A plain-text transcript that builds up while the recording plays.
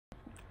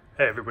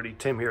Hey everybody,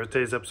 Tim here with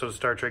today's episode of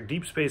Star Trek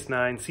Deep Space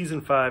Nine,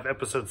 Season 5,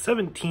 Episode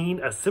 17,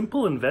 A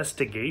Simple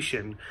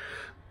Investigation.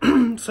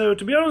 So,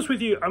 to be honest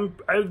with you,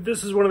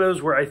 this is one of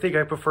those where I think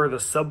I prefer the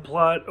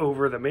subplot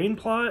over the main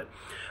plot.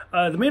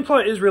 The main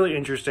plot is really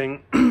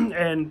interesting,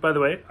 and by the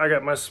way, I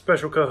got my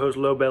special co-host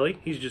Low Belly.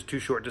 He's just too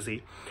short to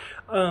see.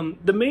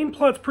 The main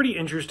plot's pretty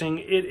interesting.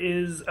 It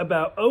is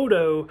about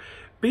Odo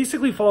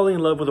basically falling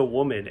in love with a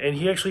woman, and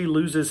he actually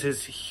loses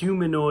his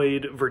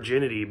humanoid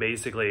virginity,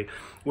 basically,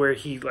 where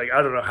he,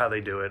 I don't know how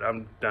they do it.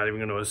 I'm not even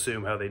going to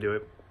assume how they do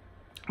it.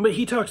 But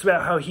he talks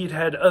about how he'd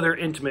had other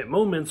intimate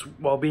moments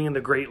while being in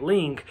the Great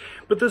Link,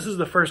 but this is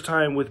the first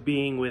time with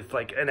being with,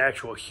 an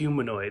actual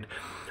humanoid.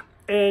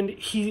 And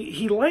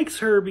he likes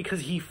her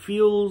because he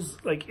feels,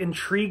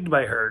 intrigued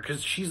by her,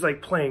 because she's,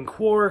 playing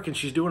Quark, and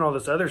she's doing all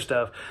this other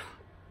stuff.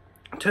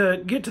 To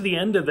get to the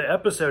end of the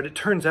episode, it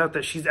turns out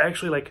that she's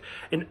actually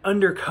an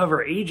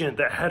undercover agent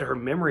that had her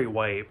memory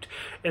wiped.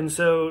 And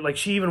so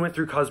she even went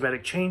through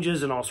cosmetic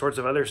changes and all sorts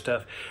of other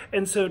stuff.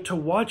 And so to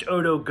watch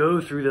Odo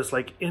go through this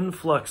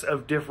influx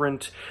of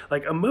different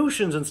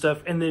emotions and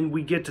stuff, and then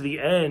we get to the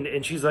end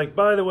and she's like,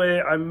 by the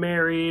way, I'm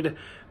married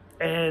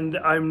and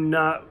I'm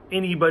not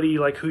anybody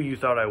like who you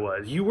thought I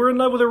was. You were in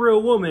love with a real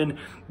woman,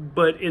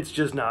 but it's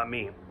just not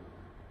me.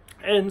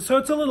 And so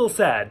it's a little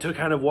sad to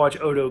kind of watch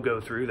Odo go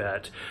through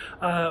that.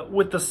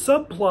 With the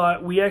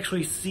subplot, we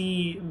actually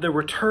see the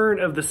return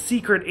of the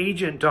secret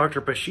agent, Dr.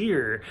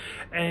 Bashir,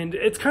 and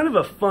it's kind of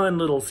a fun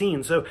little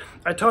scene. So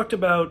I talked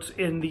about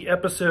in the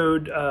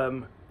episode,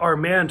 our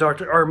man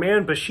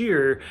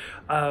Bashir,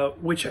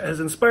 which has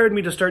inspired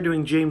me to start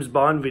doing James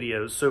Bond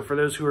videos. So for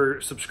those who are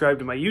subscribed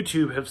to my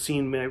YouTube have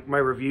seen my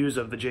reviews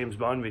of the James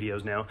Bond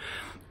videos now.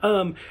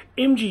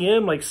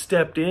 MGM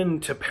stepped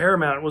in to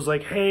Paramount and was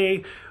like,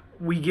 hey,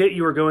 we get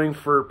you were going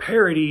for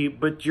parody,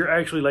 but you're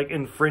actually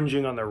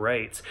infringing on the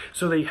rights.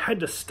 So they had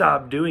to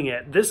stop doing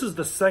it. This is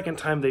the second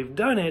time they've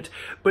done it,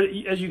 but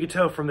as you can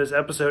tell from this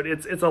episode,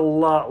 it's a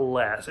lot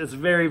less. It's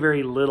very,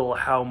 very little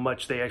how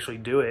much they actually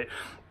do it.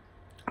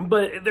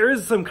 But there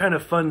is some kind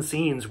of fun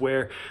scenes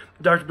where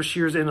Dr.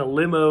 Bashir's in a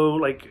limo,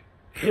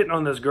 hitting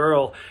on this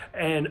girl,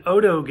 and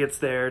Odo gets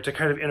there to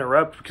kind of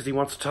interrupt because he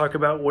wants to talk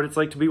about what it's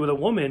like to be with a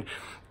woman,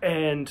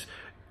 and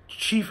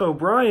Chief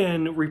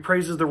O'Brien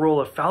repraises the role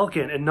of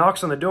Falcon and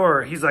knocks on the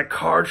door. He's like,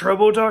 car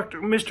trouble,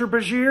 Mr.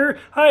 Bashir?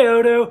 Hi,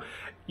 Odo.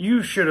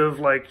 You shouldn't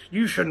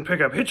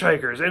pick up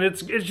hitchhikers. And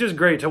it's just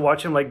great to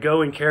watch him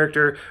go in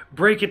character,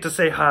 break it to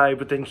say hi,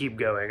 but then keep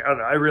going. I don't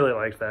know, I really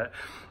liked that.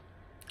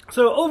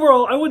 So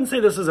overall, I wouldn't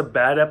say this is a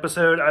bad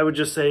episode. I would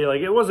just say,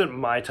 it wasn't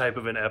my type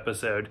of an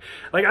episode.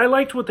 I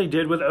liked what they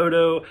did with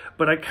Odo,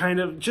 but I kind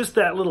of, just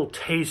that little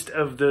taste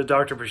of the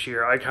Dr.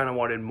 Bashir, I kind of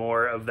wanted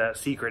more of that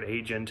secret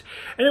agent.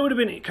 And it would have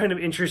been kind of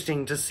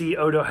interesting to see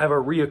Odo have a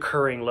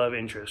reoccurring love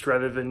interest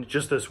rather than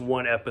just this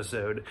one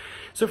episode.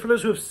 So for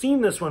those who have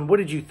seen this one, what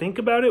did you think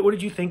about it? What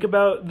did you think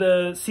about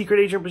the secret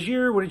agent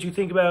Bashir? What did you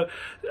think about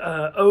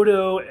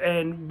Odo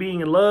and being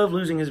in love,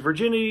 losing his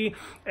virginity?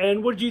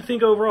 And what did you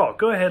think overall?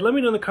 Go ahead, let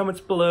me know in the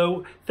comments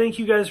below. Thank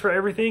you guys for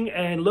everything,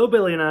 and Low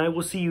Belly and I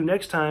will see you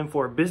next time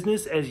for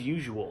business as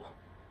usual.